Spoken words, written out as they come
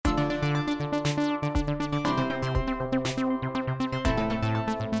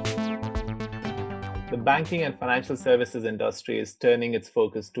The banking and financial services industry is turning its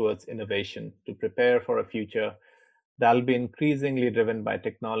focus towards innovation to prepare for a future that'll be increasingly driven by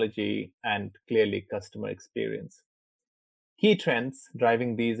technology and clearly customer experience. Key trends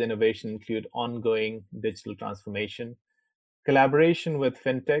driving these innovations include ongoing digital transformation, collaboration with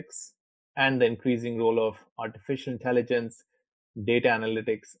fintechs, and the increasing role of artificial intelligence, data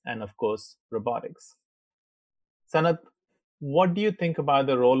analytics, and of course, robotics. Sanat, what do you think about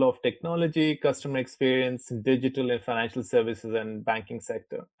the role of technology, customer experience, digital and financial services and banking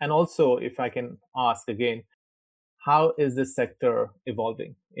sector? And also, if I can ask again, how is this sector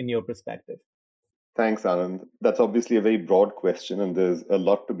evolving in your perspective? Thanks, Anand. That's obviously a very broad question, and there's a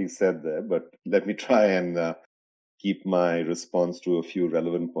lot to be said there, but let me try and keep my response to a few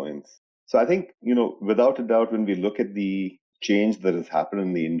relevant points. So I think, without a doubt, when we look at the change that has happened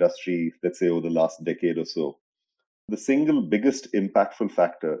in the industry, let's say over the last decade or so, the single biggest impactful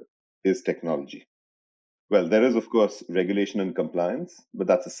factor is technology. Well, there is, of course, regulation and compliance, but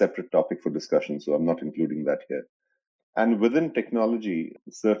that's a separate topic for discussion, so I'm not including that here. And within technology,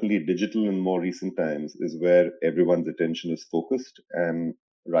 certainly digital in more recent times is where everyone's attention is focused, and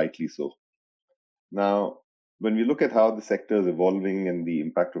rightly so. Now, when we look at how the sector is evolving and the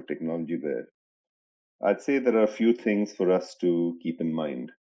impact of technology there, I'd say there are a few things for us to keep in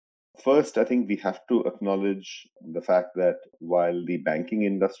mind. First, I think we have to acknowledge the fact that while the banking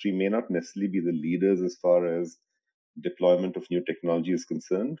industry may not necessarily be the leaders as far as deployment of new technology is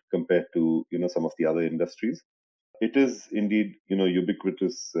concerned compared to some of the other industries, it is indeed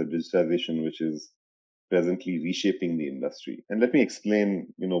ubiquitous digitization which is presently reshaping the industry. And let me explain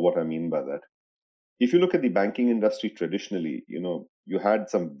what I mean by that. If you look at the banking industry traditionally, you had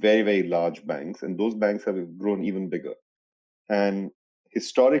some very, very large banks, and those banks have grown even bigger. And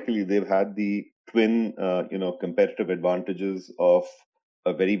historically, they've had the twin, competitive advantages of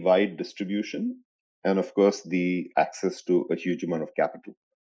a very wide distribution and, of course, the access to a huge amount of capital.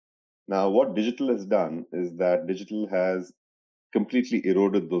 Now, what digital has done is that digital has completely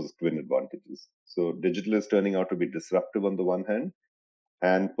eroded those twin advantages. So digital is turning out to be disruptive on the one hand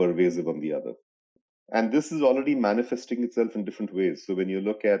and pervasive on the other. And this is already manifesting itself in different ways. So when you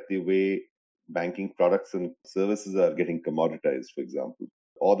look at the way banking products and services are getting commoditized, for example,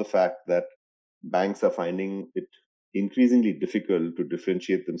 or the fact that banks are finding it increasingly difficult to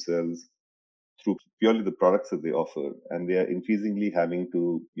differentiate themselves through purely the products that they offer, and they are increasingly having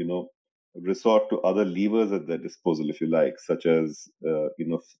to, resort to other levers at their disposal, if you like, such as,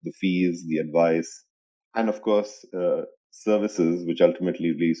 the fees, the advice, and of course, services, which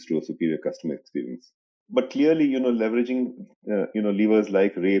ultimately leads to a superior customer experience. But clearly, leveraging, levers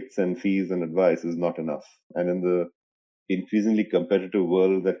like rates and fees and advice is not enough. And in the increasingly competitive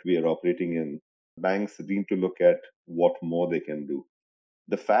world that we are operating in, banks need to look at what more they can do.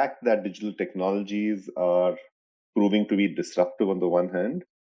 The fact that digital technologies are proving to be disruptive on the one hand,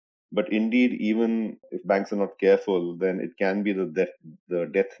 but indeed, even if banks are not careful, then it can be the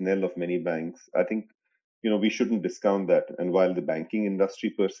death knell of many banks. I think we shouldn't discount that. And while the banking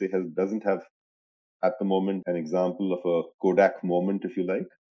industry per se doesn't have at the moment an example of a Kodak moment, if you like,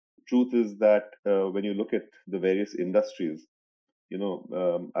 truth is that when you look at the various industries,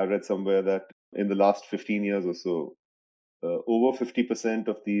 I read somewhere that in the last 15 years or so, over 50%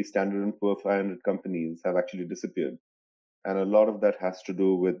 of the Standard and Poor 500 companies have actually disappeared. And a lot of that has to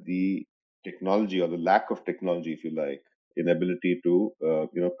do with the technology or the lack of technology, if you like, inability to,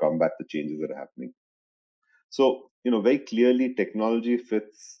 combat the changes that are happening. So, very clearly technology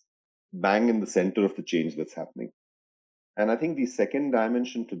fits bang in the center of the change that's happening. And I think the second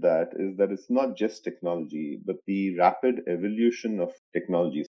dimension to that is that it's not just technology, but the rapid evolution of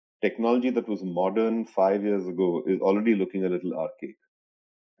technologies. Technology that was modern 5 years ago is already looking a little archaic.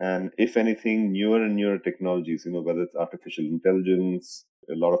 And if anything, newer and newer technologies, whether it's artificial intelligence,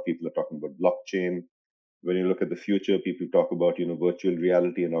 a lot of people are talking about blockchain. When you look at the future, people talk about, virtual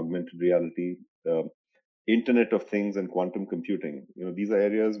reality and augmented reality, Internet of Things and quantum computing. These are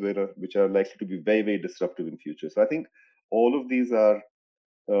areas which are likely to be very, very disruptive in future. So I think all of these are,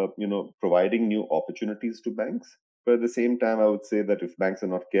 providing new opportunities to banks. But at the same time, I would say that if banks are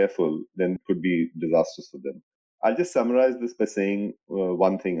not careful, then it could be disastrous for them. I'll just summarize this by saying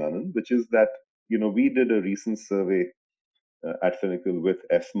one thing, Anand, which is that we did a recent survey at Finacle with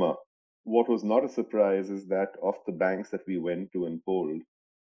EFMA. What was not a surprise is that of the banks that we went to and polled,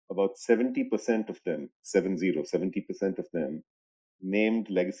 about 70% of them, 70% of them, named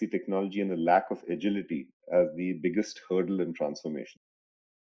legacy technology and the lack of agility as the biggest hurdle in transformation.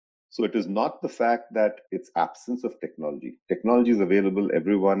 So it is not the fact that it's absence of technology. Technology is available.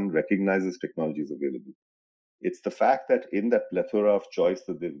 Everyone recognizes technology is available. It's the fact that in that plethora of choice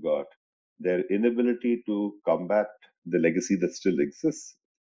that they've got, their inability to combat the legacy that still exists,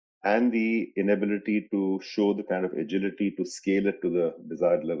 and the inability to show the kind of agility to scale it to the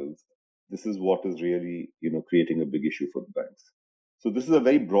desired levels. This is what is really, creating a big issue for the banks. So this is a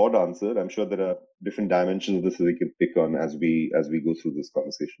very broad answer. I'm sure there are different dimensions of this that we can pick on as we go through this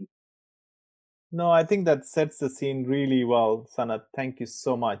conversation. No, I think that sets the scene really well, Sanat. Thank you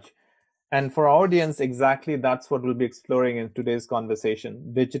so much. And for our audience, exactly that's what we'll be exploring in today's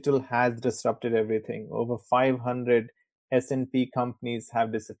conversation. Digital has disrupted everything. Over 500 S&P companies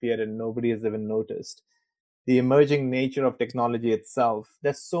have disappeared and nobody has even noticed. The emerging nature of technology itself.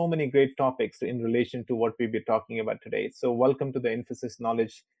 There's so many great topics in relation to what we'll be talking about today. So welcome to the Infosys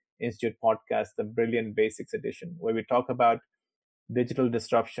Knowledge Institute podcast, the Brilliant Basics edition, where we talk about digital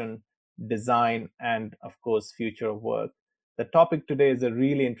disruption, design, and of course, future of work. The topic today is a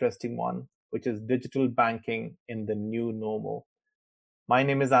really interesting one, which is digital banking in the new normal. My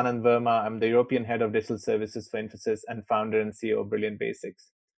name is Anand Verma. I'm the European Head of Digital Services for Infosys and founder and CEO of Brilliant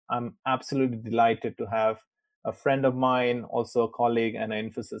Basics. I'm absolutely delighted to have a friend of mine, also a colleague and an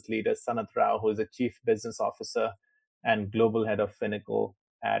Infosys leader, Sanat Rao, who is a Chief Business Officer and Global Head of Finacle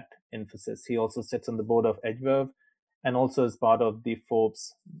at Infosys. He also sits on the board of Edgeverve and also is part of the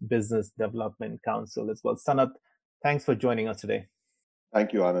Forbes Business Development Council as well. Sanat, thanks for joining us today.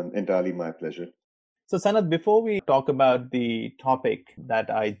 Thank you, Anand. Entirely my pleasure. So, Sanat, before we talk about the topic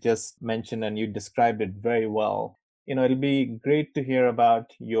that I just mentioned and you described it very well, it'll be great to hear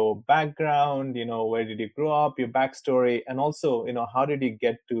about your background, where did you grow up, your backstory, and also, how did you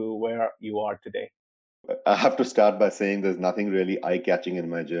get to where you are today? I have to start by saying there's nothing really eye-catching in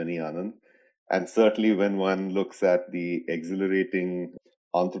my journey, Anand. And certainly when one looks at the exhilarating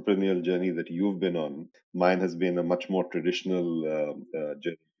entrepreneurial journey that you've been on, mine has been a much more traditional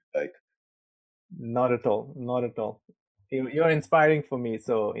journey. Like, Not at all, not at all. You're inspiring for me,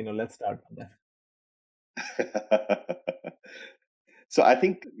 so, let's start with that. so I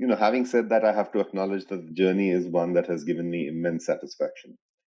think, having said that, I have to acknowledge that the journey is one that has given me immense satisfaction.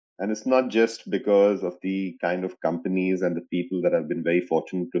 And it's not just because of the kind of companies and the people that I've been very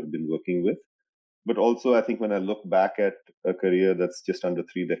fortunate to have been working with, but also I think when I look back at a career that's just under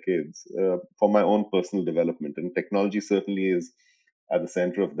 3 decades, for my own personal development, and technology certainly is at the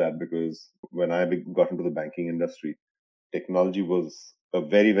center of that, because when I got into the banking industry, technology was a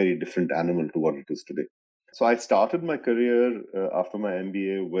very, very different animal to what it is today. So I started my career after my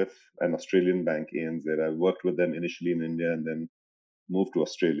MBA with an Australian bank, ANZ. I worked with them initially in India and then moved to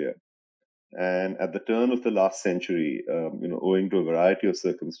Australia. And at the turn of the last century, owing to a variety of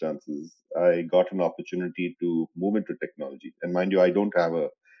circumstances, I got an opportunity to move into technology. And mind you, I don't have a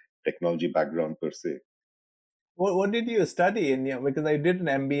technology background per se. What did you study in? Because I did an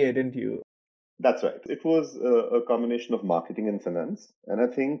MBA, didn't you? That's right. It was a combination of marketing and finance. And I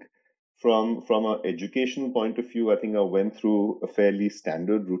think from an educational point of view, I think I went through a fairly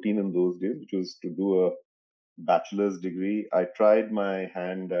standard routine in those days, which was to do a bachelor's degree. I tried my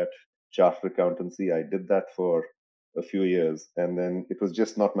hand at chartered accountancy. I did that for a few years, and then it was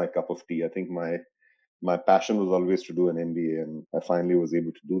just not my cup of tea. I think my passion was always to do an MBA, and I finally was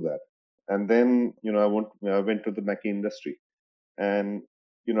able to do that. And then, I went to the banking industry, and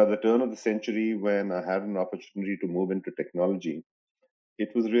at the turn of the century, when I had an opportunity to move into technology, it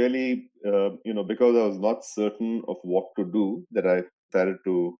was really, because I was not certain of what to do, that I decided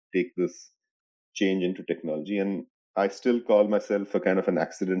to take this change into technology. And I still call myself a kind of an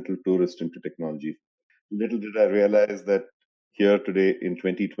accidental tourist into technology. Little did I realize that here today in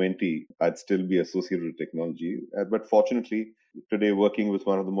 2020, I'd still be associated with technology. But fortunately, today working with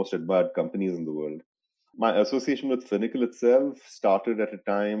one of the most admired companies in the world. My association with Finacle itself started at a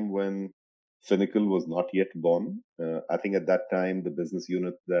time when Finacle was not yet born. I think at that time, the business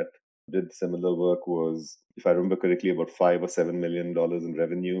unit that did similar work was, if I remember correctly, about $5 or $7 million in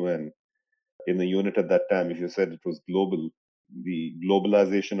revenue. And in the unit at that time, if you said it was global, the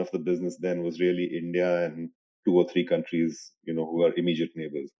globalization of the business then was really India and 2 or 3 countries, who are immediate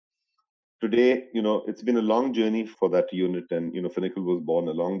neighbors. Today, it's been a long journey for that unit, and Finacle was born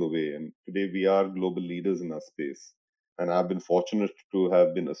along the way. And today we are global leaders in our space. And I've been fortunate to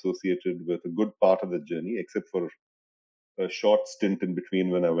have been associated with a good part of the journey, except for a short stint in between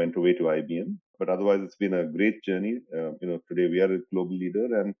when I went away to IBM. But otherwise, it's been a great journey. Today we are a global leader,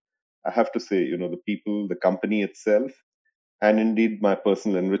 and I have to say, the people, the company itself, and indeed my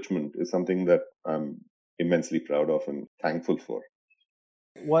personal enrichment is something that I'm immensely proud of and thankful for.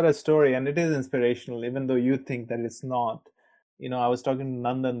 What a story, and it is inspirational, even though you think that it's not. I was talking to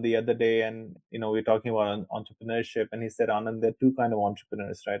Nandan the other day, and we are talking about entrepreneurship, and he said, Anand, there are two kind of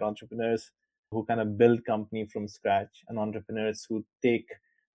entrepreneurs, right? Entrepreneurs who kind of build company from scratch, and entrepreneurs who take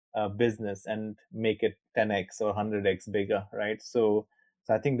business and make it 10x or 100x bigger, right? So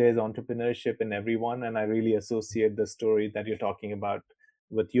I think there's entrepreneurship in everyone, and I really associate the story that you're talking about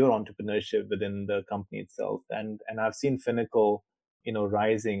with your entrepreneurship within the company itself. And I've seen Finacle,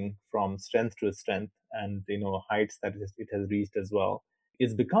 rising from strength to strength, and heights that it has reached as well.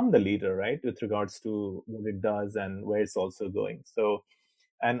 It's become the leader, right, with regards to what it does and where it's also going. So,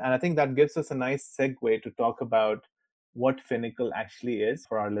 and I think that gives us a nice segue to talk about what Finacle actually is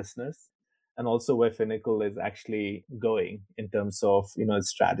for our listeners, and also where Finacle is actually going in terms of its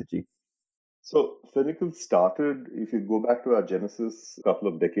strategy. So Finacle started, if you go back to our genesis a couple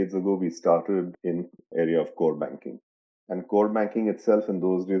of decades ago, we started in area of core banking. And core banking itself in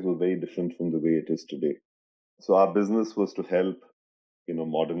those days was very different from the way it is today. So our business was to help,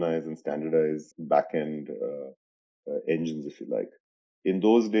 modernize and standardize back-end engines, if you like. In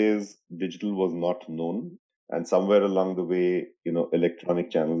those days, digital was not known, and somewhere along the way, electronic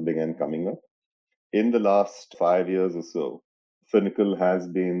channels began coming up. In the last 5 years or so, Finacle has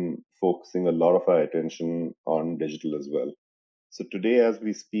been focusing a lot of our attention on digital as well. So today, as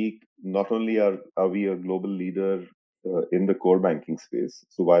we speak, not only are we a global leader in the core banking space,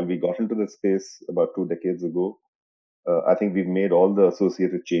 so while we got into the space about 2 decades ago, I think we've made all the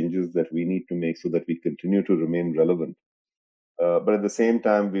associated changes that we need to make so that we continue to remain relevant. But at the same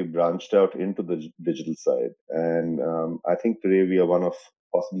time, we branched out into the digital side. And I think today we are one of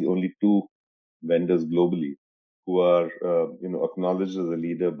possibly only two vendors globally who are acknowledged as a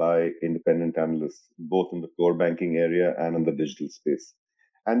leader by independent analysts, both in the core banking area and in the digital space.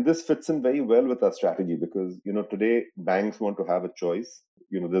 And this fits in very well with our strategy because today banks want to have a choice.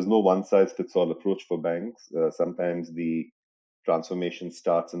 There's no one size fits all approach for banks. Sometimes the transformation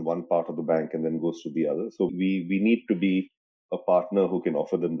starts in one part of the bank and then goes to the other. So we need to be a partner who can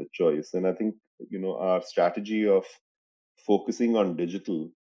offer them the choice. And I think our strategy of focusing on digital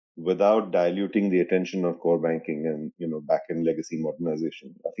without diluting the attention on core banking and back end legacy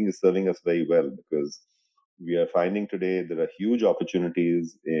modernization, I think is serving us very well because we are finding today there are huge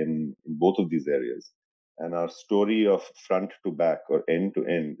opportunities in both of these areas. And our story of front to back or end to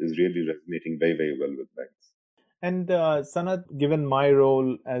end is really resonating very, very well with banks. And Sanat, given my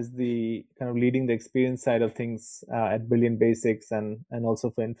role as the kind of leading the experience side of things at Brilliant Basics and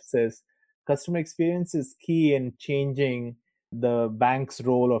also for Infosys, customer experience is key in changing the bank's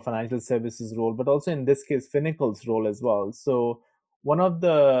role or financial services role, but also in this case, Finacle's role as well. So one of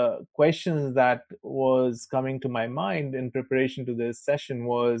the questions that was coming to my mind in preparation to this session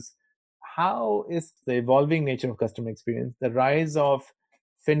was, how is the evolving nature of customer experience, the rise of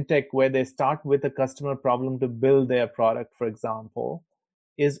fintech where they start with a customer problem to build their product, for example,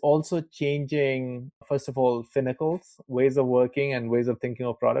 is also changing, first of all, Finacle's ways of working and ways of thinking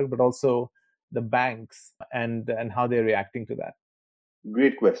of product, but also the banks and how they're reacting to that.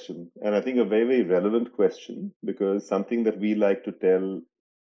 Great question. And I think a very, very relevant question because something that we like to tell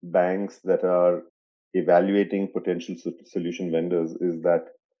banks that are evaluating potential solution vendors is that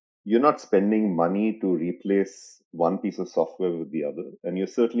you're not spending money to replace one piece of software with the other. And you're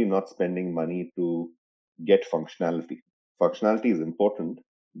certainly not spending money to get functionality. Functionality is important,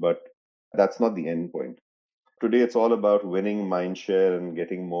 but that's not the end point. Today, it's all about winning mind share and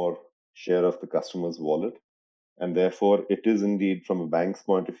getting more share of the customer's wallet. And therefore, it is indeed, from a bank's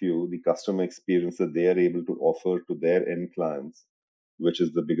point of view, the customer experience that they are able to offer to their end clients, which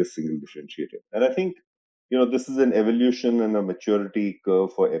is the biggest single differentiator. And I think, this is an evolution and a maturity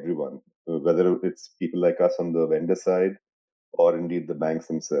curve for everyone, whether it's people like us on the vendor side or indeed the banks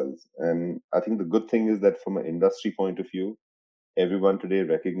themselves. And I think the good thing is that from an industry point of view, everyone today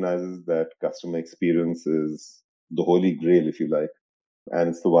recognizes that customer experience is the holy grail, if you like, and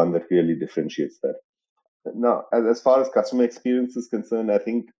it's the one that really differentiates that. Now, as far as customer experience is concerned, I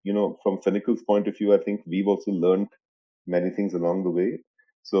think, from Finacle's point of view, I think we've also learned many things along the way.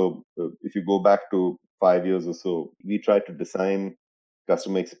 So if you go back to 5 years or so, we tried to design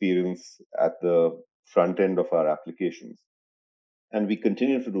customer experience at the front end of our applications. And we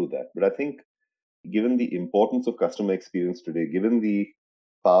continue to do that. But I think given the importance of customer experience today, given the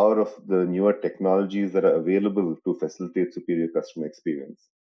power of the newer technologies that are available to facilitate superior customer experience,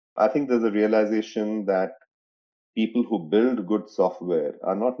 I think there's a realization that people who build good software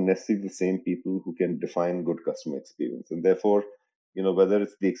are not necessarily the same people who can define good customer experience. And therefore, whether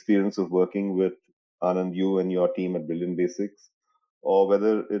it's the experience of working with Anand, you and your team at Brilliant Basics, or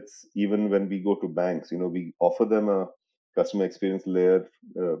whether it's even when we go to banks, we offer them a customer experience layer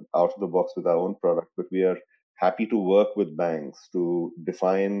out of the box with our own product, but we are happy to work with banks to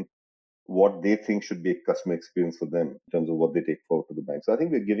define what they think should be a customer experience for them in terms of what they take forward to the bank. So I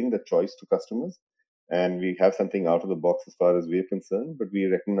think we're giving the choice to customers. and we have something out of the box as far as we're concerned, but we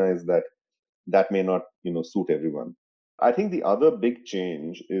recognize that that may not, suit everyone. I think the other big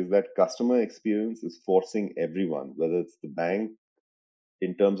change is that customer experience is forcing everyone, whether it's the bank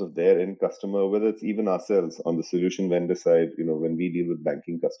in terms of their end customer, whether it's even ourselves on the solution vendor side, when we deal with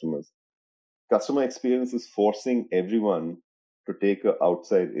banking customers. Customer experience is forcing everyone to take a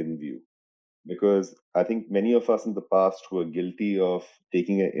outside in view, because I think many of us in the past were guilty of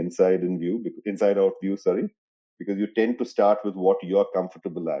taking an inside out view, sorry, because you tend to start with what you're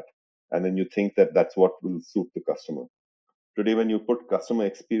comfortable at, and then you think that that's what will suit the customer. Today, when you put customer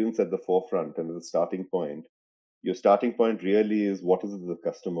experience at the forefront and as a starting point, your starting point really is what is it the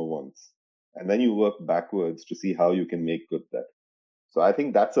customer wants, and then you work backwards to see how you can make good that. So I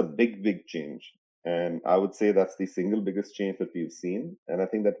think that's a big, big change. And I would say that's the single biggest change that we've seen. And I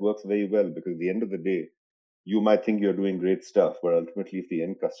think that works very well because at the end of the day, you might think you're doing great stuff, but ultimately, if the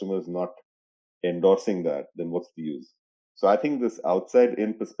end customer is not endorsing that, then what's the use? So I think this outside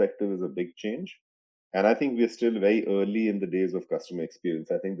in perspective is a big change. And I think we're still very early in the days of customer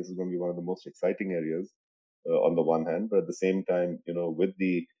experience. I think this is going to be one of the most exciting areas on the one hand, but at the same time, with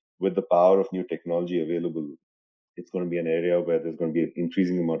the power of new technology available, it's going to be an area where there's going to be an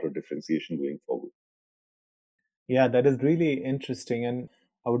increasing amount of differentiation going forward. Yeah, that is really interesting. And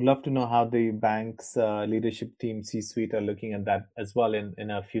I would love to know how the bank's leadership team, C suite, are looking at that as well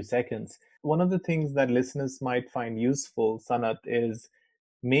in a few seconds. One of the things that listeners might find useful, Sanat, is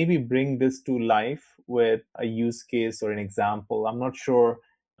maybe bring this to life with a use case or an example. I'm not sure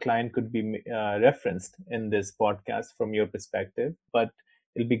client could be referenced in this podcast from your perspective, but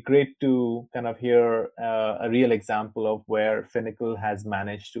it'll be great to kind of hear a real example of where Finacle has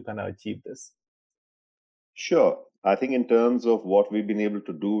managed to kind of achieve this. Sure. I think in terms of what we've been able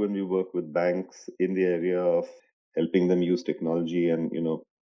to do when we work with banks in the area of helping them use technology and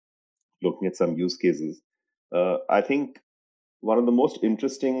looking at some use cases, I think one of the most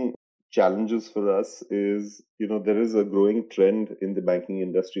interesting challenges for us is there is a growing trend in the banking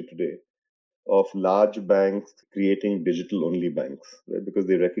industry today of large banks creating digital only banks, right? Because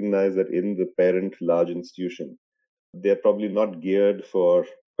they recognize that in the parent large institution, they're probably not geared for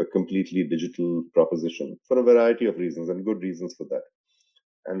a completely digital proposition for a variety of reasons and good reasons for that.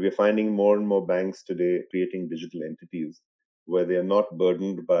 And we're finding more and more banks today creating digital entities where they are not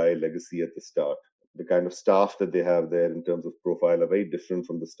burdened by legacy at the start. The kind of staff that they have there in terms of profile are very different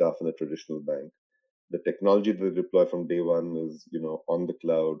from the staff in a traditional bank. The technology that they deploy from day one is, on the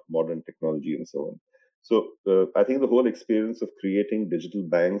cloud, modern technology, and so on. So I think the whole experience of creating digital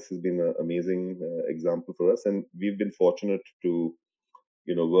banks has been an amazing example for us, and we've been fortunate to,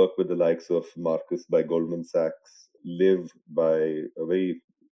 work with the likes of Marcus by Goldman Sachs, Live by a very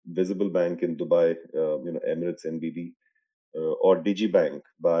visible bank in Dubai, Emirates NBD, or Digibank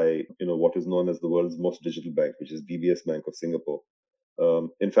by, what is known as the world's most digital bank, which is DBS Bank of Singapore.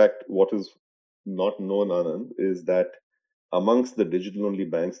 In fact, what is not known, Anand, is that amongst the digital only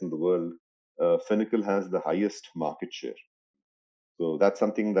banks in the world, Finacle has the highest market share. So that's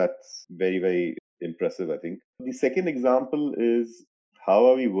something that's very, very impressive, I think. The second example is how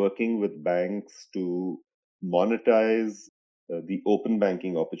are we working with banks to monetize the open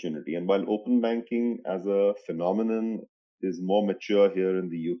banking opportunity? And while open banking as a phenomenon is more mature here in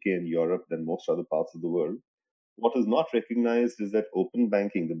the UK and Europe than most other parts of the world, what is not recognized is that open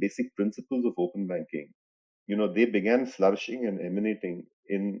banking, the basic principles of open banking, they began flourishing and emanating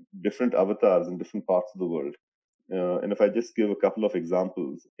in different avatars in different parts of the world. And if I just give a couple of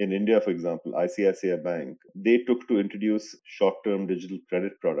examples, in India, for example, ICICI Bank, they took to introduce short-term digital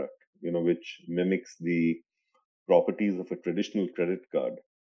credit product, which mimics the properties of a traditional credit card,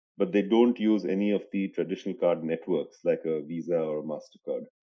 but they don't use any of the traditional card networks like a Visa or a MasterCard.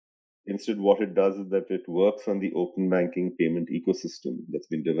 Instead, what it does is that it works on the open banking payment ecosystem that's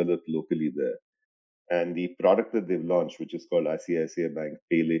been developed locally there. And the product that they've launched, which is called ICICI Bank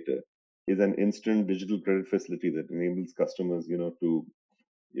Pay Later, is an instant digital credit facility that enables customers, to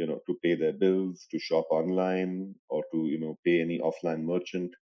pay their bills, to shop online, or to, pay any offline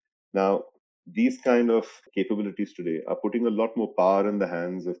merchant. Now, these kind of capabilities today are putting a lot more power in the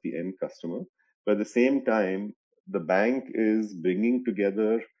hands of the end customer. But at the same time, the bank is bringing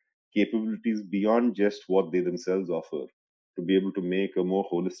together capabilities beyond just what they themselves offer to be able to make a more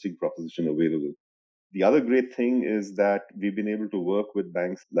holistic proposition available. The other great thing is that we've been able to work with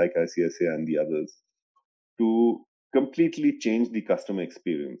banks like ICICI and the others to completely change the customer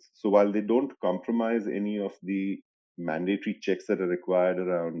experience. So while they don't compromise any of the mandatory checks that are required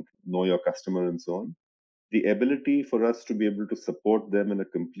around know your customer and so on, the ability for us to be able to support them in a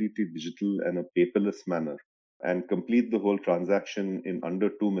completely digital and a paperless manner and complete the whole transaction in under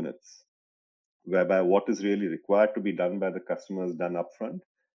 2 minutes whereby what is really required to be done by the customer is done upfront,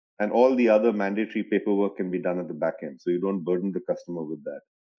 and all the other mandatory paperwork can be done at the back end. So you don't burden the customer with that.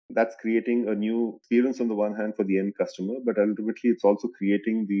 That's creating a new experience on the one hand for the end customer, but ultimately it's also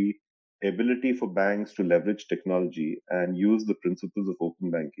creating the ability for banks to leverage technology and use the principles of open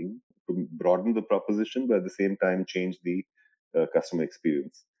banking to broaden the proposition, but at the same time change the customer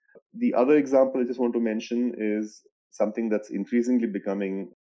experience. The other example I just want to mention is something that's increasingly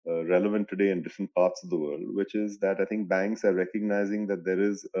becoming relevant today in different parts of the world, which is that I think banks are recognizing that there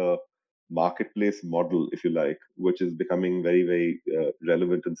is a marketplace model, if you like, which is becoming very, very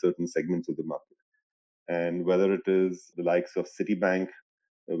relevant in certain segments of the market. And whether it is the likes of Citibank,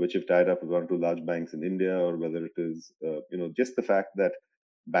 which have tied up with one or two large banks in India, or whether it is, just the fact that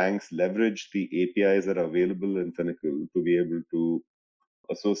banks leverage the APIs that are available in Finacle to be able to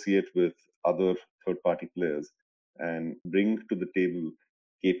associate with other third party players and bring to the table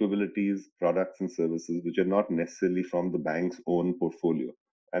capabilities, products, and services which are not necessarily from the bank's own portfolio.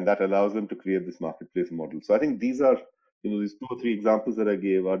 And that allows them to create this marketplace model. So I think these are, these two or three examples that I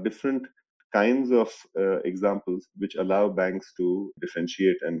gave are different kinds of examples which allow banks to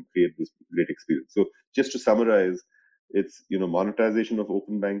differentiate and create this great experience. So just to summarize, it's monetization of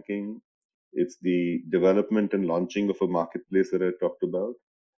open banking, it's the development and launching of a marketplace that I talked about,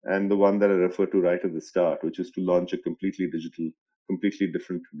 and the one that I referred to right at the start, which is to launch a completely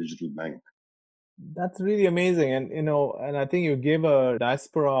different digital bank. That's really amazing. And and I think you gave a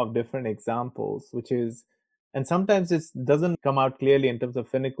diaspora of different examples, which is, and sometimes it doesn't come out clearly in terms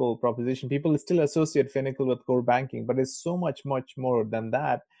of Finacle proposition. People still associate Finacle with core banking, but it's so much, much more than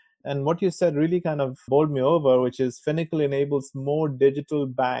that. And what you said really kind of bowled me over, which is Finacle enables more digital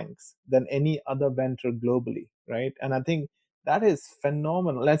banks than any other vendor globally, right? And I think that is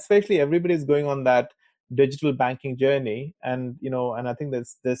phenomenal. Especially everybody's going on that digital banking journey, and and I think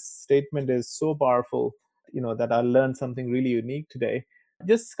this statement is so powerful, that I learned something really unique today.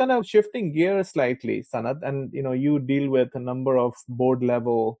 Just kind of shifting gears slightly, Sanat, and you deal with a number of board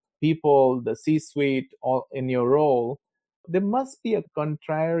level people, the C suite, all in your role. There must be a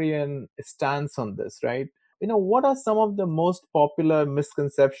contrarian stance on this, right? What are some of the most popular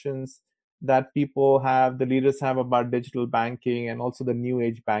misconceptions that people have, the leaders have, about digital banking and also the new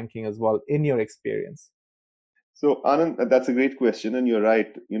age banking as well, in your experience? So, Anand, that's a great question, and you're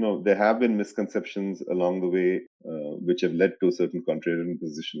right. There have been misconceptions along the way, which have led to certain contrarian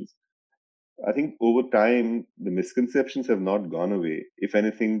positions. I think over time, the misconceptions have not gone away. If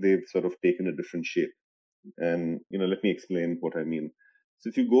anything, they've sort of taken a different shape. And let me explain what I mean. So,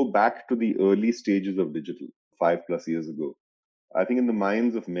 if you go back to the early stages of digital, 5+ years ago, I think in the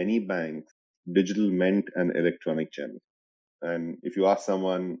minds of many banks, digital meant an electronic channel. And if you ask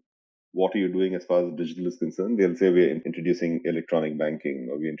someone, what are you doing as far as digital is concerned, they'll say we're introducing electronic banking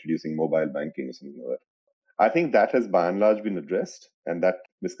or we're introducing mobile banking or something like that. I think that has by and large been addressed, and that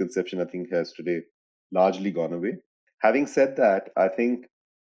misconception I think has today largely gone away. Having said that, I think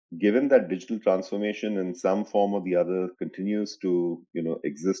given that digital transformation in some form or the other continues to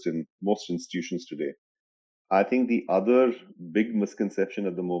exist in most institutions today, I think the other big misconception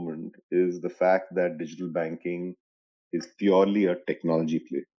at the moment is the fact that digital banking is purely a technology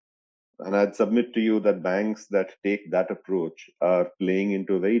play. And I'd submit to you that banks that take that approach are playing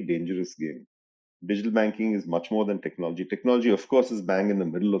into a very dangerous game. Digital banking is much more than technology. Technology, of course, is bang in the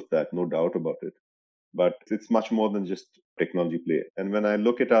middle of that, no doubt about it. But it's much more than just technology play. And when I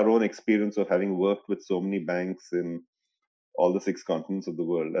look at our own experience of having worked with so many banks in all the six continents of the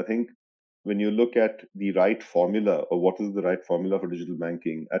world, I think when you look at the right formula or what is the right formula for digital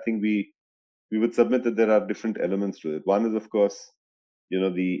banking, I think we would submit that there are different elements to it. One is, of course,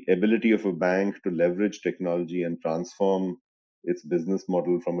 the ability of a bank to leverage technology and transform its business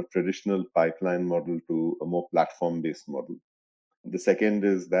model from a traditional pipeline model to a more platform based model. The second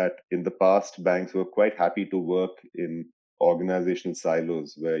is that in the past, banks were quite happy to work in organizational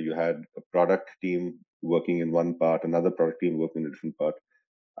silos where you had a product team working in one part, another product team working in a different part.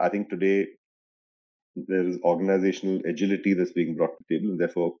 I think today there is organizational agility that's being brought to the table, and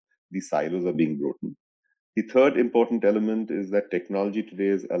therefore these silos are being broken. The third important element is that technology today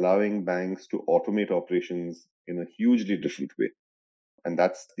is allowing banks to automate operations in a hugely different way. And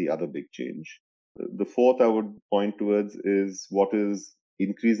that's the other big change. The fourth I would point towards is what is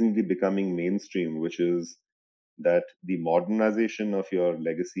increasingly becoming mainstream, which is that the modernization of your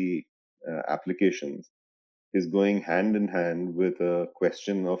legacy applications is going hand in hand with a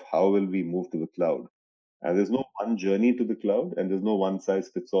question of how will we move to the cloud. And there's no one journey to the cloud, and there's no one size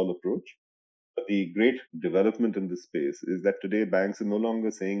fits all approach. But the great development in this space is that today banks are no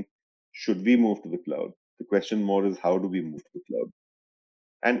longer saying, should we move to the cloud? The question more is, how do we move to the cloud?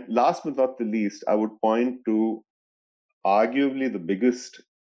 And last but not the least, I would point to arguably the biggest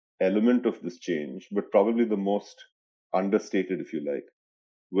element of this change, but probably the most understated, if you like,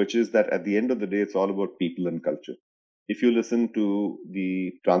 which is that at the end of the day, it's all about people and culture. If you listen to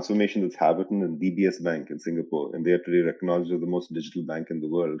the transformation that's happened in DBS Bank in Singapore, and they are today recognized as the most digital bank in the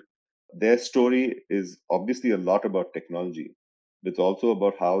world, their story is obviously a lot about technology. It's also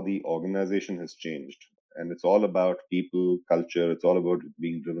about how the organization has changed. And it's all about people, culture. It's all about it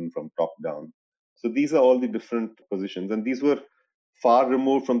being driven from top down. So these are all the different positions. And these were far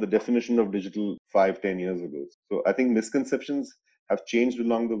removed from the definition of digital 5, 10 years ago. So I think misconceptions have changed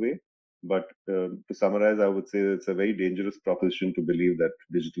along the way. But to summarize, I would say it's a very dangerous proposition to believe that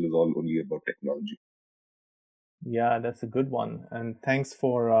digital is all only about technology. Yeah, that's a good one. And thanks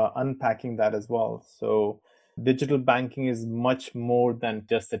for unpacking that as well. So, digital banking is much more than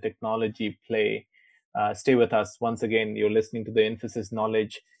just a technology play. Stay with us. Once again, you're listening to the Infosys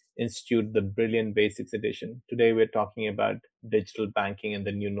Knowledge Institute, the Brilliant Basics Edition. Today, we're talking about digital banking and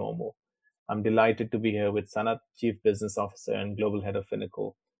the new normal. I'm delighted to be here with Sanat, Chief Business Officer and Global Head of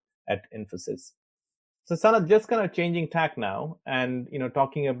Finacle at Infosys. So Sanat, just kind of changing tack now, and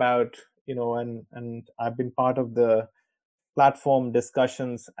talking about and I've been part of the platform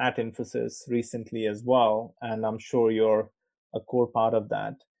discussions at Infosys recently as well, and I'm sure you're a core part of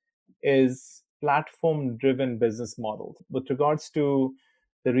that. Is platform driven business models. With regards to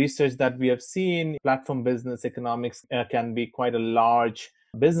the research that we have seen, platform business economics can be quite a large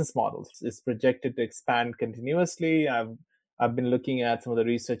business model. It's projected to expand continuously. I've been looking at some of the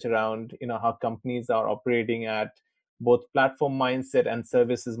research around how companies are operating at both platform mindset and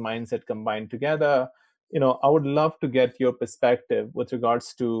services mindset combined together. I would love to get your perspective with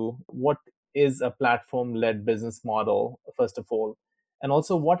regards to what is a platform led business model, first of all, and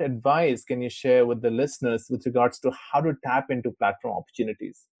also what advice can you share with the listeners with regards to how to tap into platform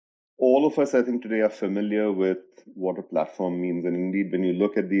opportunities? All of us, I think, today are familiar with what a platform means. And indeed, when you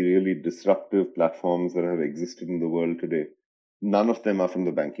look at the really disruptive platforms that have existed in the world today, none of them are from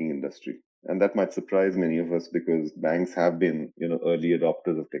the banking industry. And that might surprise many of us because banks have been, early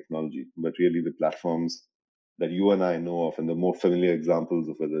adopters of technology. But really, the platforms that you and I know of, and the more familiar examples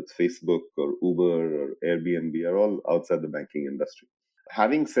of whether it's Facebook or Uber or Airbnb, are all outside the banking industry.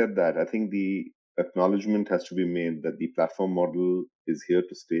 Having said that, I think the acknowledgement has to be made that the platform model is here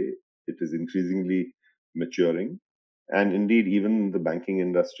to stay. It is increasingly maturing. And indeed, even in the banking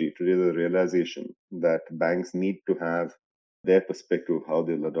industry, today, the realization that banks need to have their perspective of how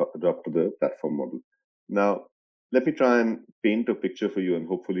they'll adopt to the platform model. Now, let me try and paint a picture for you, and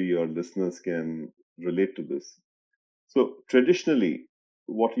hopefully, your listeners can relate to this. So, traditionally,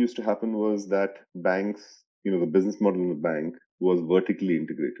 what used to happen was that banks, the business model in the bank was vertically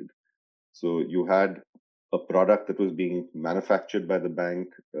integrated. So, you had a product that was being manufactured by the bank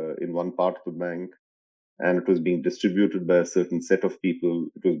in one part of the bank, and it was being distributed by a certain set of people.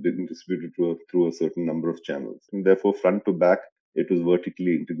 It was being distributed through a certain number of channels. And therefore, front to back, it was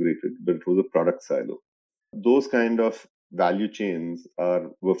vertically integrated, but it was a product silo. Those kind of value chains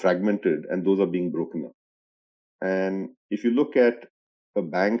were fragmented, and those are being broken up. And if you look at a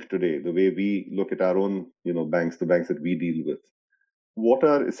bank today, the way we look at our own, banks, the banks that we deal with, what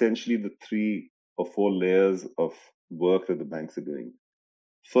are essentially the 3 or 4 layers of work that the banks are doing?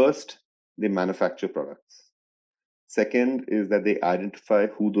 First, they manufacture products. Second is that they identify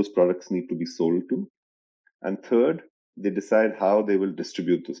who those products need to be sold to. And third, they decide how they will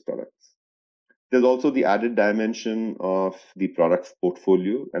distribute those products. There's also the added dimension of the products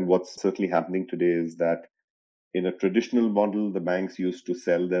portfolio. And what's certainly happening today is that in a traditional model, the banks used to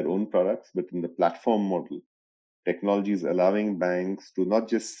sell their own products, but in the platform model, technology is allowing banks to not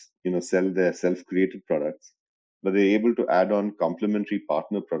just sell their self-created products, but they're able to add on complementary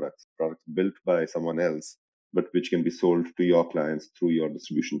partner products built by someone else, but which can be sold to your clients through your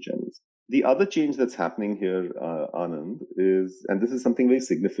distribution channels. The other change that's happening here, Anand, is, and this is something very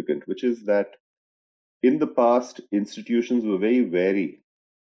significant, which is that in the past, institutions were very wary,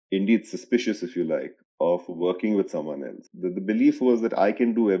 indeed suspicious, if you like, of working with someone else. The belief was that I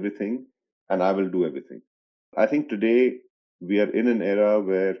can do everything and I will do everything. I think today we are in an era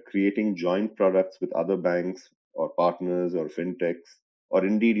where creating joint products with other banks or partners or fintechs, or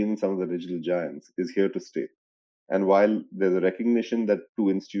indeed even some of the digital giants, is here to stay. And while there's a recognition that two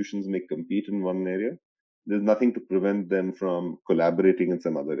institutions may compete in one area, there's nothing to prevent them from collaborating in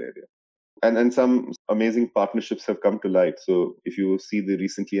some other area. And some amazing partnerships have come to light. So if you see the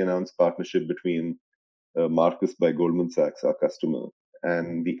recently announced partnership between Marcus by Goldman Sachs, our customer,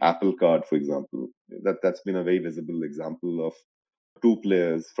 and the Apple Card, for example, that's been a very visible example of two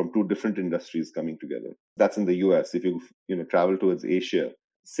players from two different industries coming together. That's in the US. If you travel towards Asia,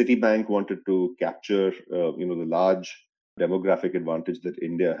 Citibank wanted to capture, the large demographic advantage that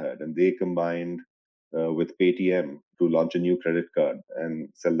India had, and they combined with Paytm to launch a new credit card and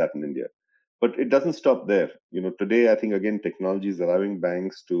sell that in India. But it doesn't stop there. Today I think again technology is allowing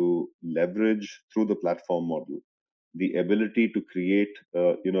banks to leverage through the platform model the ability to create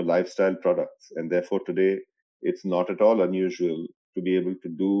lifestyle products, and therefore today it's not at all unusual to be able to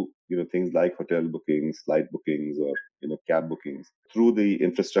do things like hotel bookings, flight bookings, or cab bookings through the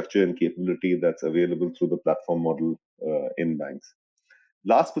infrastructure and capability that's available through the platform model in banks.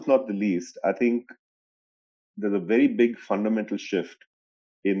 Last but not the least, I think there's a very big fundamental shift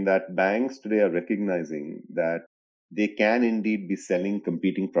in that banks today are recognizing that they can indeed be selling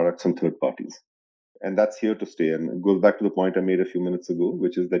competing products from third parties. And that's here to stay. And it goes back to the point I made a few minutes ago,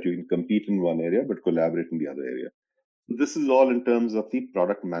 which is that you can compete in one area but collaborate in the other area. So this is all in terms of the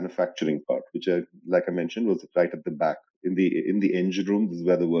product manufacturing part, which, like I mentioned, was right at the back in the engine room. This is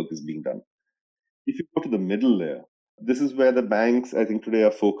where the work is being done. If you go to the middle layer, this is where the banks, I think, today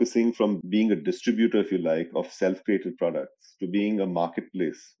are focusing from being a distributor, if you like, of self-created products to being a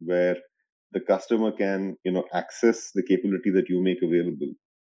marketplace where the customer can, access the capability that you make available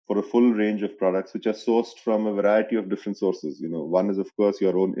for a full range of products which are sourced from a variety of different sources. One is, of course,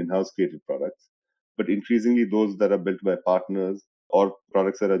 your own in-house created products, but increasingly those that are built by partners or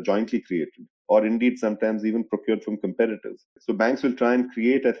products that are jointly created, or indeed sometimes even procured from competitors. So banks will try and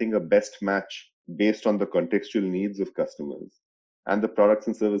create, I think, a best match based on the contextual needs of customers. And the products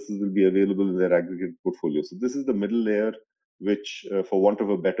and services will be available in their aggregate portfolio. So this is the middle layer, which, for want of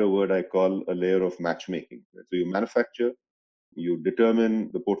a better word, I call a layer of matchmaking. Right? So you manufacture, you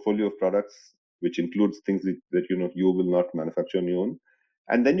determine the portfolio of products, which includes things that you will not manufacture on your own.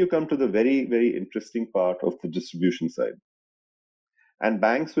 And then you come to the very, very interesting part of the distribution side. And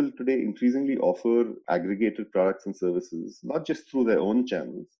banks will today increasingly offer aggregated products and services, not just through their own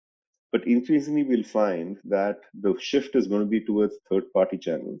channels, but increasingly we'll find that the shift is going to be towards third-party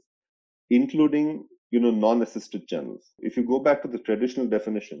channels, including non-assisted channels. If you go back to the traditional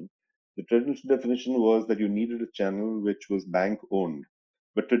definition was that you needed a channel which was bank owned.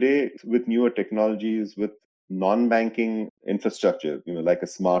 But today, with newer technologies, with non-banking infrastructure, like a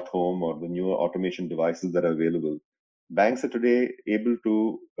smart home or the newer automation devices that are available, banks are today able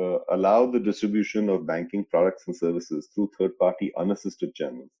to allow the distribution of banking products and services through third-party unassisted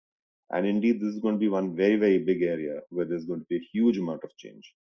channels. And indeed, this is going to be one very, very big area where there's going to be a huge amount of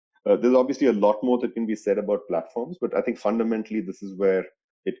change. There's obviously a lot more that can be said about platforms, but I think fundamentally this is where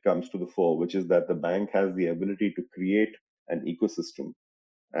it comes to the fore, which is that the bank has the ability to create an ecosystem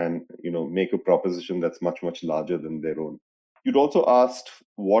and make a proposition that's much, much larger than their own. You'd also asked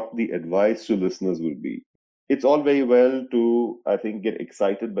what the advice to listeners will be. It's all very well to, I think, get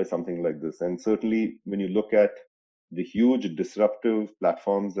excited by something like this. And certainly when you look at the huge disruptive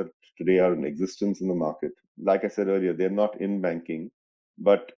platforms that today are in existence in the market, like I said earlier, they're not in banking,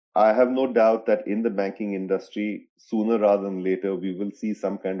 but I have no doubt that in the banking industry, sooner rather than later, we will see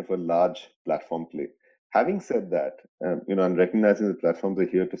some kind of a large platform play. Having said that, and recognizing the platforms are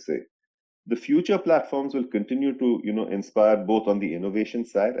here to stay, the future platforms will continue to, inspire both on the innovation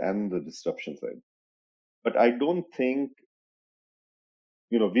side and the disruption side. But I don't think,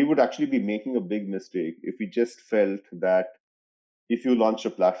 we would actually be making a big mistake if we just felt that if you launch a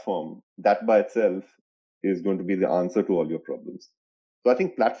platform, that by itself is going to be the answer to all your problems. So I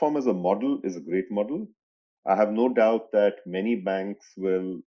think platform as a model is a great model. I have no doubt that many banks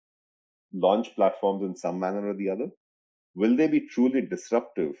will launch platforms in some manner or the other. Will they be truly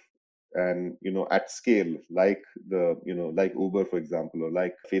disruptive and at scale, like like Uber, for example, or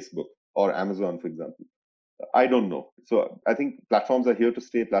like Facebook or Amazon, for example? I don't know. So I think platforms are here to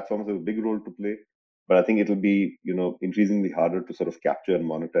stay. Platforms have a big role to play, but I think it'll be increasingly harder to sort of capture and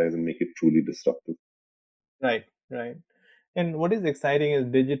monetize and make it truly disruptive. Right, right. And what is exciting is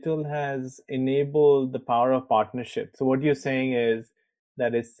digital has enabled the power of partnership. So what you're saying is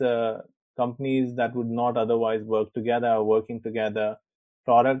that it's companies that would not otherwise work together are working together.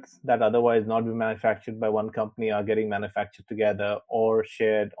 Products that otherwise not be manufactured by one company are getting manufactured together or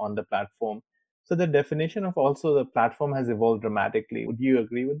shared on the platform. So the definition of also the platform has evolved dramatically. Would you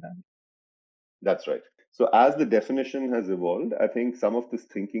agree with that? That's right. So as the definition has evolved, I think some of this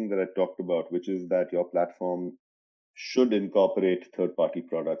thinking that I talked about, which is that your platform should incorporate third-party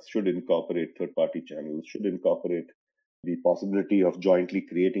products, should incorporate third-party channels, should incorporate the possibility of jointly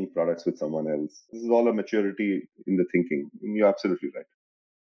creating products with someone else. This is all a maturity in the thinking. You're absolutely right.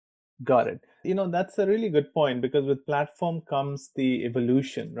 Got it. That's a really good point because with platform comes the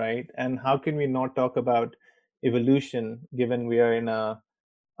evolution, right? And how can we not talk about evolution given we are in a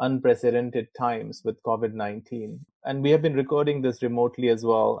unprecedented times with COVID 19. And we have been recording this remotely as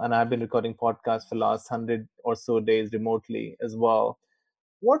well. And I've been recording podcasts for the last 100 or so days remotely as well.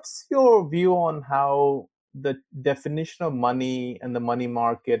 What's your view on how the definition of money and the money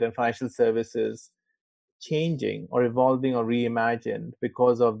market and financial services changing or evolving or reimagined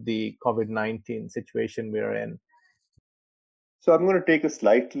because of the COVID 19 situation we're in? So I'm going to take a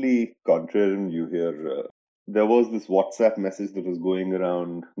slightly contrarian view here. There was this WhatsApp message that was going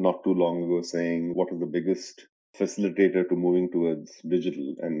around not too long ago saying what is the biggest facilitator to moving towards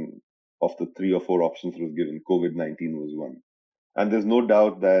digital. And of the three or four options that was given, COVID 19 was one. And there's no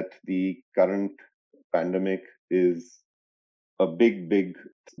doubt that the current pandemic is a big,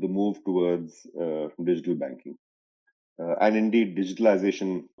 the move towards digital banking. And indeed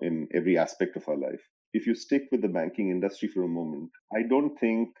digitalization in every aspect of our life. If you stick with the banking industry for a moment, I don't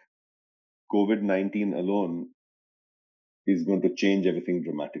think COVID 19 alone is going to change everything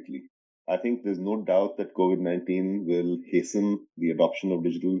dramatically. I think there's no doubt that COVID 19 will hasten the adoption of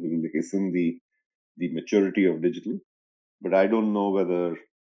digital, will hasten the maturity of digital. But I don't know whether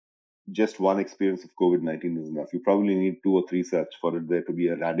just one experience of COVID 19 is enough. You probably need two or three such for it there to be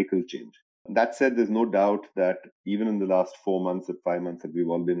a radical change. That said, there's no doubt that even in the last 4 months or 5 months that we've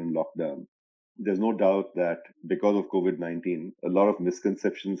all been in lockdown, there's no doubt that because of COVID 19, a lot of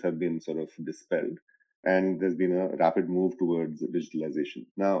misconceptions have been sort of dispelled and there's been a rapid move towards digitalization.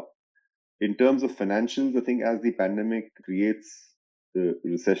 Now, in terms of financials, I think as the pandemic creates the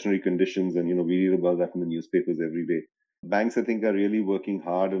recessionary conditions, and we read about that in the newspapers every day, banks, I think, are really working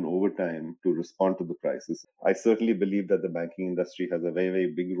hard and overtime to respond to the crisis. I certainly believe that the banking industry has a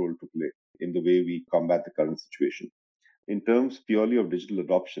very big role to play in the way we combat the current situation. In terms purely of digital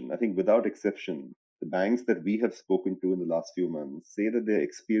adoption, I think without exception, the banks that we have spoken to in the last few months say that they're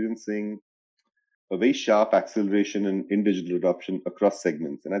experiencing a very sharp acceleration in digital adoption across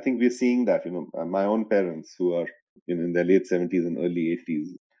segments. And I think we're seeing that, my own parents who are in their late 70s and early 80s,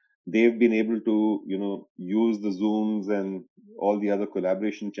 they've been able to, use the Zooms and all the other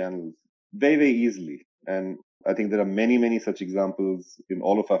collaboration channels very easily. And I think there are many such examples in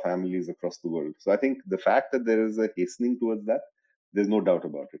all of our families across the world. So I think the fact that there is a hastening towards that, there's no doubt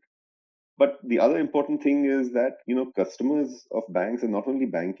about it. But the other important thing is that, customers of banks are not only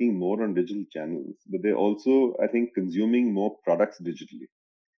banking more on digital channels, but they're also, I think, consuming more products digitally.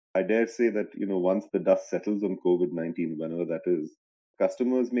 I dare say that, once the dust settles on COVID 19, whenever that is,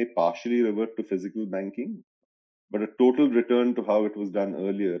 customers may partially revert to physical banking, but a total return to how it was done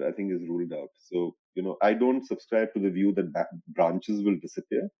earlier, I think, is ruled out. So, I don't subscribe to the view that branches will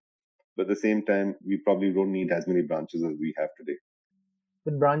disappear. But at the same time, we probably don't need as many branches as we have today.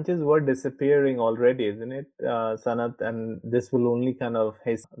 But branches were disappearing already, isn't it, Sanat? And this will only kind of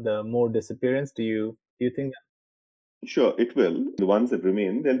hasten the more disappearance. Do you think? Sure, it will. The ones that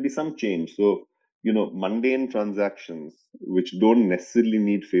remain, there'll be some change. So, mundane transactions, which don't necessarily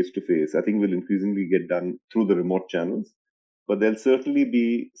need face to face, I think will increasingly get done through the remote channels. But there'll certainly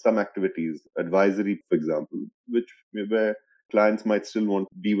be some activities, advisory, for example, which where clients might still want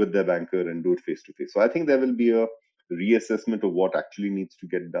to be with their banker and do it face to face. So I think there will be a reassessment of what actually needs to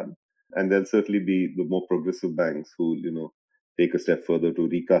get done. And there'll certainly be the more progressive banks who, take a step further to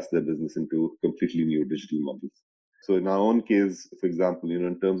recast their business into completely new digital models. So in our own case, for example,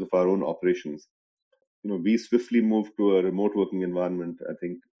 in terms of our own operations, we swiftly moved to a remote working environment. I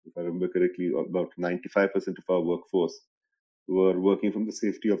think, if I remember correctly, about 95% of our workforce were working from the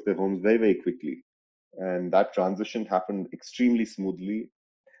safety of their homes very quickly. And that transition happened extremely smoothly.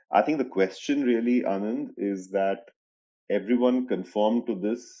 I think the question really, Anand, is that everyone conformed to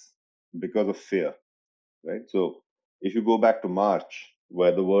this because of fear, right? So if you go back to March,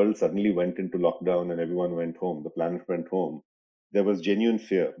 where the world suddenly went into lockdown and everyone went home, the planet went home, there was genuine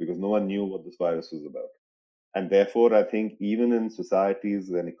fear because no one knew what this virus was about. And therefore, I think even in societies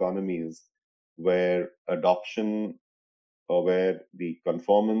and economies where adoption or where the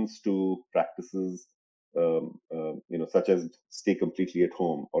conformance to practices, such as stay completely at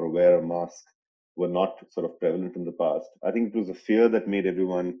home or wear a mask, were not sort of prevalent in the past. I think it was a fear that made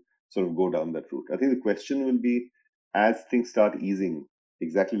everyone sort of go down that route. I think the question will be, as things start easing,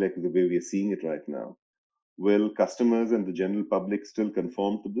 exactly like the way we are seeing it right now, will customers and the general public still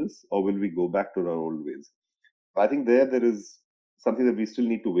conform to this, or will we go back to our old ways? I think there is something that we still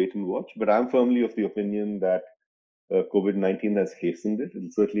need to wait and watch. But I'm firmly of the opinion that COVID 19 has hastened it. It'll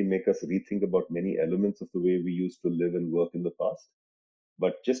certainly make us rethink about many elements of the way we used to live and work in the past.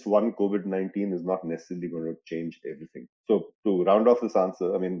 But just one COVID 19 is not necessarily going to change everything. So, to round off this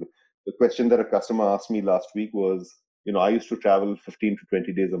answer, I mean, the question that a customer asked me last week was, I used to travel 15 to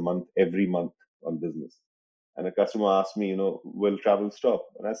 20 days a month every month on business. And a customer asked me, will travel stop?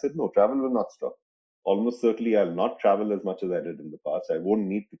 And I said, no, travel will not stop. Almost certainly, I'll not travel as much as I did in the past. I won't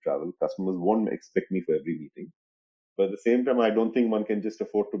need to travel. Customers won't expect me for every meeting. But at the same time, I don't think one can just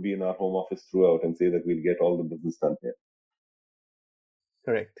afford to be in our home office throughout and say that we'll get all the business done here.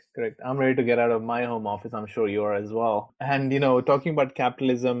 Correct, correct. I'm ready to get out of my home office. I'm sure you are as well. And, talking about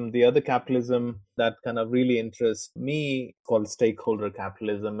capitalism, the other capitalism that kind of really interests me called stakeholder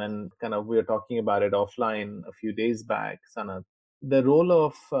capitalism. And kind of we were talking about it offline a few days back, Sanat. The role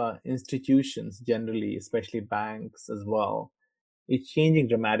of institutions generally, especially banks as well, it's changing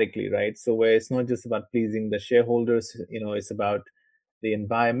dramatically, right? So where it's not just about pleasing the shareholders, it's about the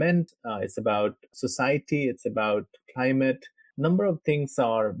environment, it's about society, it's about climate. Number of things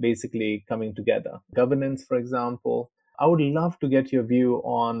are basically coming together. Governance, for example. I would love to get your view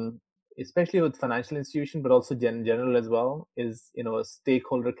on, especially with financial institution, but also general as well, is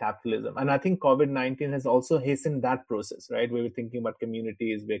stakeholder capitalism. And I think COVID-19 has also hastened that process, right? We were thinking about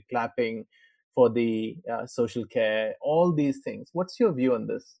communities, we're clapping for the social care, all these things. What's your view on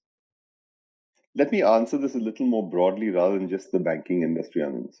this? Let me answer this a little more broadly rather than just the banking industry,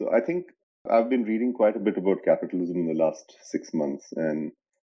 Anand. So I think I've been reading quite a bit about capitalism in the last 6 months, and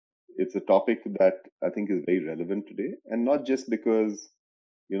it's a topic that I think is very relevant today. And not just because,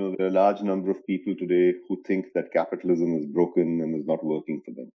 there are a large number of people today who think that capitalism is broken and is not working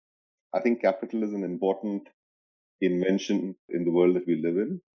for them. I think capital is an important invention in the world that we live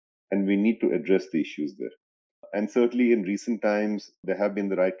in, and we need to address the issues there. And certainly in recent times, there have been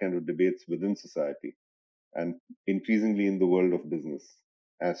the right kind of debates within society and increasingly in the world of business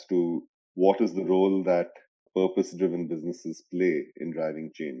as to what is the role that purpose driven businesses play in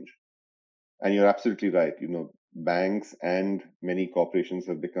driving change. And you're absolutely right. Banks and many corporations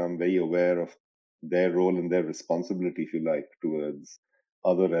have become very aware of their role and their responsibility, if you like, towards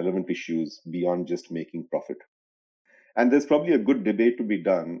other relevant issues beyond just making profit. And there's probably a good debate to be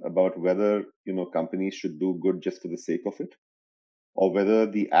done about whether, companies should do good just for the sake of it, or whether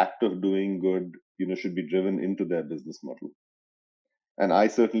the act of doing good, should be driven into their business model. And I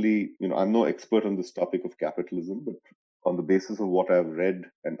certainly, I'm no expert on this topic of capitalism, but on the basis of what I've read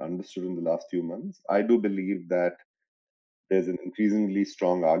and understood in the last few months, I do believe that there's an increasingly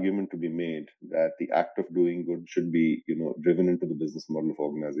strong argument to be made that the act of doing good should be, driven into the business model of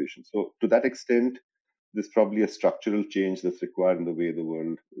organizations. So to that extent, there's probably a structural change that's required in the way the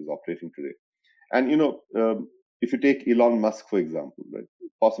world is operating today. And if you take Elon Musk, for example, right,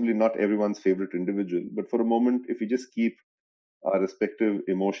 possibly not everyone's favorite individual, but for a moment, if you just keep our respective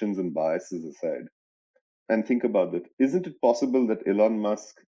emotions and biases aside and think about that, isn't it possible that Elon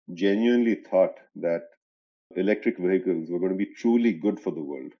Musk genuinely thought that electric vehicles were going to be truly good for the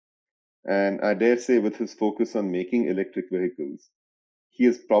world? And I dare say, with his focus on making electric vehicles, he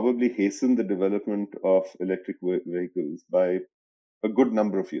has probably hastened the development of electric vehicles by a good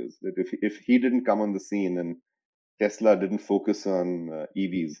number of years. That if he didn't come on the scene and Tesla didn't focus on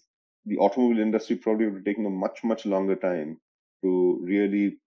EVs, the automobile industry probably would have taken a much, much longer time to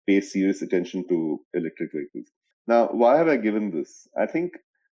really pay serious attention to electric vehicles. Now, why have I given this? I think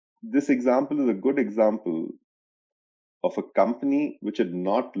this example is a good example of a company which had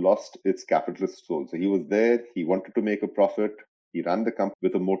not lost its capitalist soul. So he was there, he wanted to make a profit, he ran the company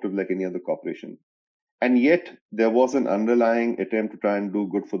with a motive like any other corporation. And yet there was an underlying attempt to try and do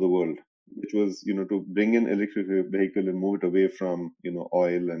good for the world, which was, to bring in electric vehicle and move it away from,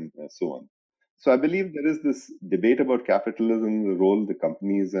 oil and so on. So I believe there is this debate about capitalism, the role the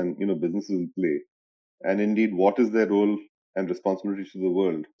companies and, businesses will play, and indeed what is their role and responsibility to the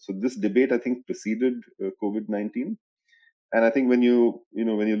world. So this debate, I think, preceded COVID-19. And I think when you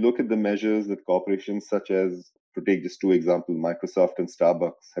look at the measures that corporations such as, to take just two examples, Microsoft and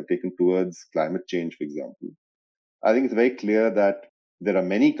Starbucks have taken towards climate change, for example, I think it's very clear that there are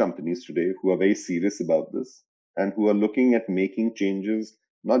many companies today who are very serious about this and who are looking at making changes,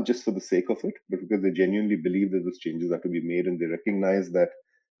 not just for the sake of it, but because they genuinely believe that those changes are to be made and they recognize that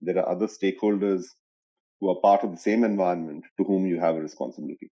there are other stakeholders who are part of the same environment to whom you have a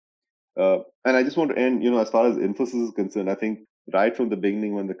responsibility. And I just want to end, as far as Infosys is concerned, I think right from the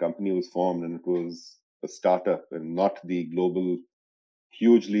beginning when the company was formed and it was a startup and not the global,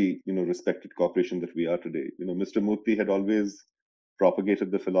 hugely, respected corporation that we are today, Mr. Murthy had always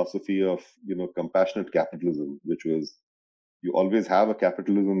propagated the philosophy of, compassionate capitalism, which was you always have a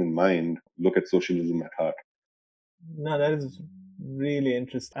capitalism in mind, look at socialism at heart. No, that is really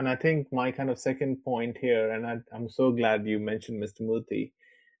interesting. And I think my kind of second point here, and I'm so glad you mentioned Mr. Murthy.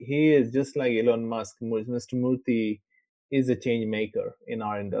 He is just like Elon Musk. Mr. Murthy is a change maker in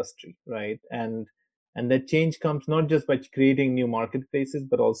our industry, right? And that change comes not just by creating new marketplaces,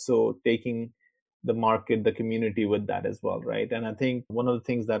 but also taking the market, the community with that as well, right? And I think one of the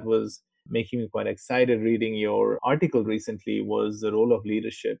things that was making me quite excited reading your article recently was the role of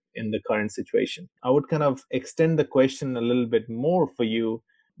leadership in the current situation. I would kind of extend the question a little bit more for you.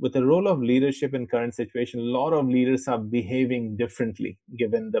 With the role of leadership in current situation, a lot of leaders are behaving differently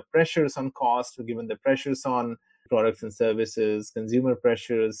given the pressures on cost, given the pressures on products and services, consumer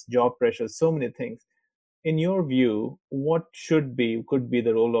pressures, job pressures, so many things. In your view, what could be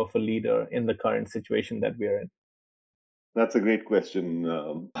the role of a leader in the current situation that we are in? That's a great question,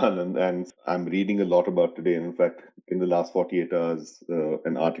 Anand. And I'm reading a lot about today. And in fact, in the last 48 hours,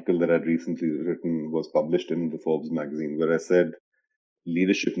 an article that I'd recently written was published in the Forbes magazine, where I said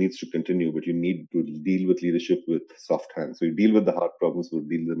leadership needs to continue, but you need to deal with leadership with soft hands. So you deal with the hard problems, but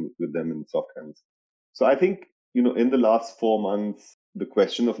with them in soft hands. So I think, in the last 4 months, the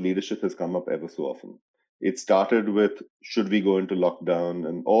question of leadership has come up ever so often. It started with should we go into lockdown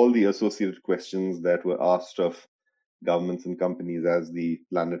and all the associated questions that were asked of governments and companies as the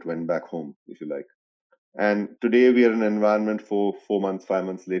planet went back home, if you like. And today we are in an environment for 4 months, 5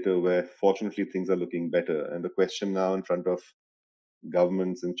 months later, where fortunately things are looking better. And the question now in front of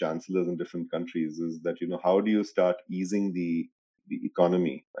governments and chancellors in different countries is that, how do you start easing the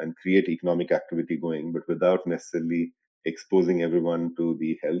economy and create economic activity going, but without necessarily exposing everyone to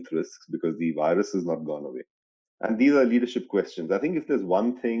the health risks because the virus has not gone away. And these are leadership questions. I think if there's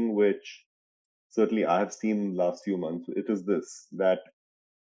one thing which certainly I have seen in the last few months, it is this that,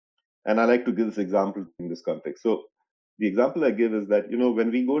 and I like to give this example in this context. So the example I give is that,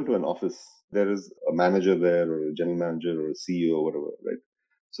 when we go into an office, there is a manager there or a general manager or a CEO or whatever, right?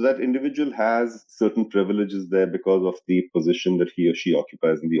 So that individual has certain privileges there because of the position that he or she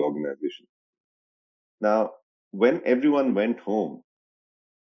occupies in the organization. Now, when everyone went home,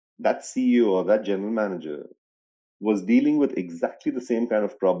 that CEO or that general manager was dealing with exactly the same kind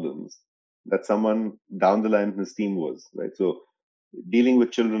of problems that someone down the line in his team was, right? So dealing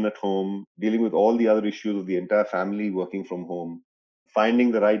with children at home, dealing with all the other issues of the entire family working from home,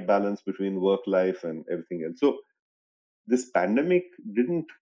 finding the right balance between work life and everything else. So this pandemic didn't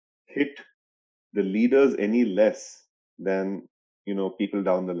hit the leaders any less than people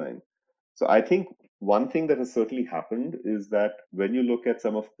down the line. So I think one thing that has certainly happened is that when you look at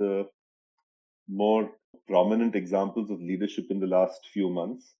some of the more prominent examples of leadership in the last few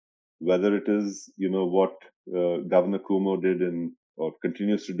months, whether it is what Governor Cuomo did in or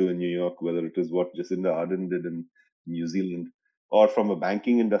continues to do in New York, whether it is what Jacinda Ardern did in New Zealand, or from a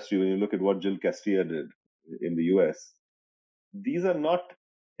banking industry when you look at what Jill Castilla did in the US. These are not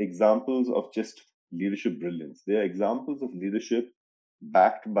examples of just leadership brilliance. They are examples of leadership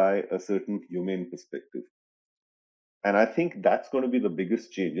backed by a certain humane perspective. And I think that's going to be the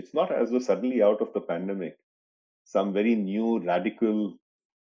biggest change. It's not as though suddenly out of the pandemic, some very new, radical,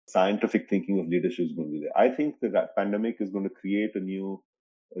 scientific thinking of leadership is going to be there. I think that pandemic is going to create a new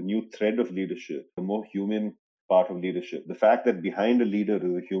thread of leadership, a more human part of leadership. The fact that behind a leader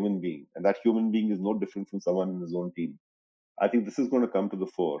is a human being, and that human being is no different from someone in his own team. I think this is going to come to the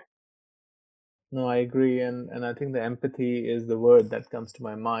fore. No, I agree, and I think the empathy is the word that comes to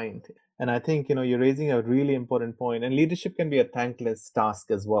my mind. And I think you're raising a really important point. And leadership can be a thankless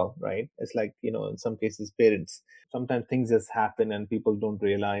task as well, right? It's like in some cases, parents. Sometimes things just happen and people don't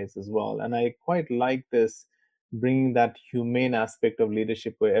realize as well. And I quite like this bringing that humane aspect of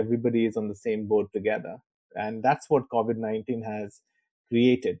leadership where everybody is on the same boat together. And that's what COVID-19 has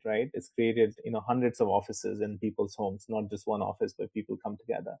created, right? It's created hundreds of offices in people's homes, not just one office where people come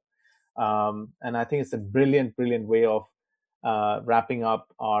together. And I think it's a brilliant, brilliant way of wrapping up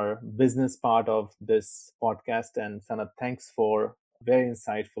our business part of this podcast. And Sanat, thanks for very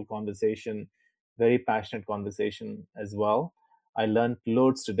insightful conversation, very passionate conversation as well. I learned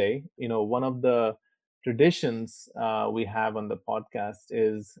loads today. One of the traditions we have on the podcast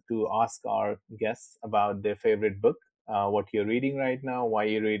is to ask our guests about their favorite book, what you're reading right now, why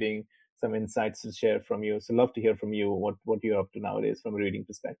you're reading, some insights to share from you. So, love to hear from you what you're up to nowadays from a reading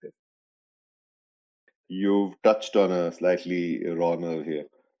perspective. You've touched on a slightly raw nerve here.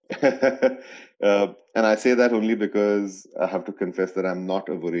 And I say that only because I have to confess that I'm not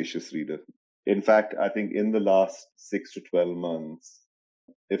a voracious reader. In fact, I think in the last 6 to 12 months,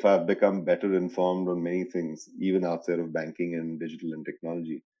 if I've become better informed on many things, even outside of banking and digital and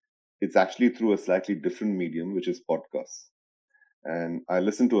technology, it's actually through a slightly different medium, which is podcasts. And I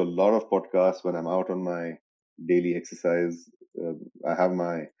listen to a lot of podcasts when I'm out on my daily exercise. I have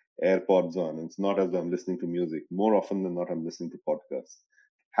my AirPods on. It's not as though I'm listening to music. More often than not, I'm listening to podcasts.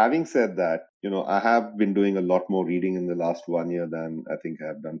 Having said that, I have been doing a lot more reading in the last 1 year than I think I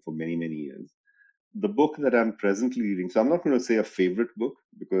have done for many, many years. The book that I'm presently reading, so I'm not going to say a favorite book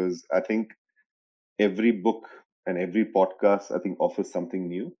because I think every book and every podcast, I think, offers something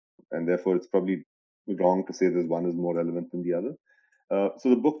new. And therefore, it's probably wrong to say this one is more relevant than the other. So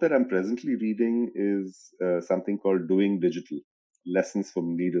the book that I'm presently reading is something called Doing Digital: Lessons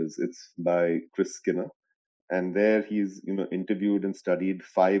from Leaders. It's by Chris Skinner, and there he's interviewed and studied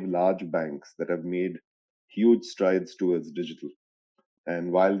 5 large banks that have made huge strides towards digital.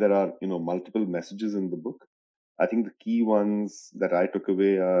 And while there are multiple messages in the book, I think the key ones that I took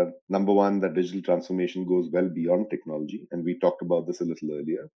away are: number one, that digital transformation goes well beyond technology, and we talked about this a little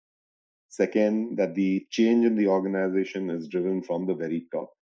earlier. Second, that the change in the organization is driven from the very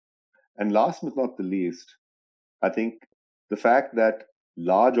top. And last but not the least, I think the fact that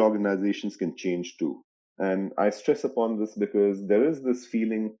large organizations can change too. And I stress upon this because there is this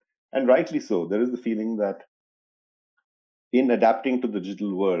feeling, and rightly so, there is the feeling that in adapting to the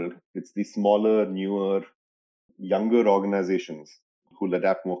digital world, it's the smaller, newer, younger organizations who'll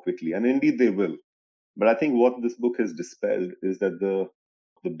adapt more quickly. And indeed they will. But I think what this book has dispelled is that the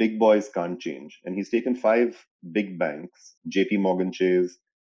big boys can't change. And he's taken 5 big banks: JP Morgan Chase,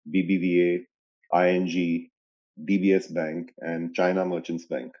 BBVA, ING, DBS Bank, and China Merchants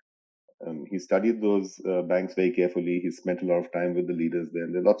Bank. He studied those banks very carefully. He spent a lot of time with the leaders there.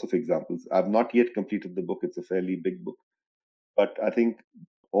 And there are lots of examples. I've not yet completed the book. It's a fairly big book. But I think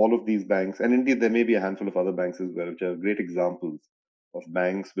all of these banks, and indeed there may be a handful of other banks as well, which are great examples of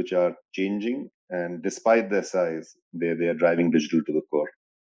banks which are changing, and despite their size, they are driving digital to the core.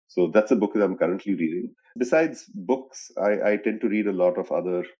 So that's a book that I'm currently reading. Besides books, I tend to read a lot of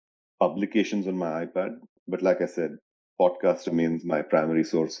other publications on my iPad. But like I said, podcast remains my primary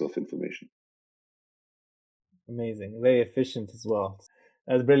source of information. Amazing, very efficient as well.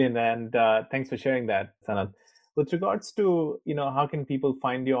 That's brilliant, and thanks for sharing that, Sanat. With regards to how can people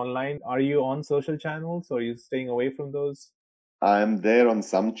find you online? Are you on social channels, or are you staying away from those? I'm there on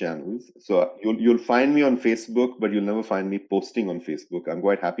some channels. So you'll find me on Facebook, but you'll never find me posting on Facebook. I'm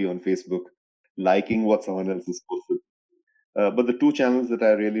quite happy on Facebook, liking what someone else has posted. But the 2 channels that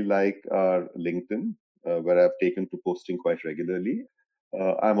I really like are LinkedIn, where I've taken to posting quite regularly.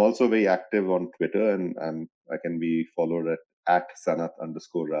 I'm also very active on Twitter, and I can be followed at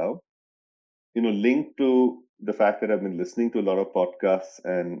 @Sanat_Rao. Linked to the fact that I've been listening to a lot of podcasts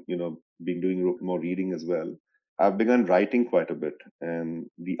and been doing more reading as well. I've begun writing quite a bit, and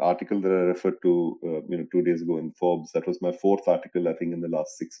the article that I referred to 2 days ago in Forbes, that was my 4th article, I think, in the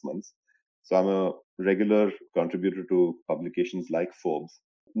last 6 months. So I'm a regular contributor to publications like Forbes.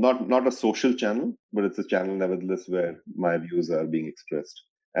 Not a social channel, but it's a channel nevertheless where my views are being expressed.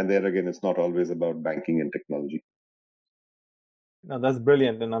 And there again, it's not always about banking and technology. No, that's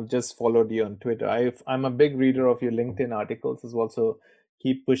brilliant, and I've just followed you on Twitter. I'm a big reader of your LinkedIn articles as well, so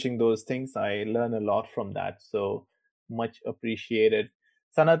keep pushing those things. I learn a lot from that, so much appreciated.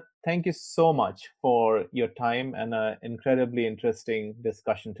 Sanat, thank you so much for your time and an incredibly interesting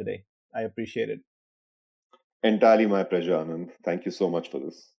discussion today. I appreciate it. Entirely my pleasure, Anand. Thank you so much for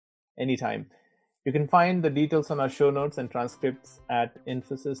this. Anytime. You can find the details on our show notes and transcripts at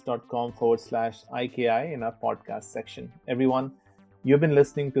infosys.com/IKI in our podcast section. Everyone, you've been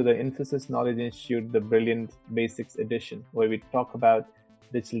listening to the Infosys Knowledge Institute, the Brilliant Basics edition, where we talk about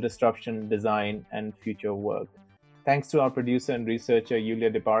digital disruption, design, and future work. Thanks to our producer and researcher,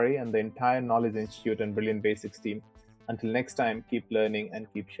 Yulia Dipari, and the entire Knowledge Institute and Brilliant Basics team. Until next time, keep learning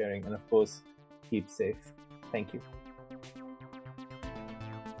and keep sharing, and of course, keep safe. Thank you.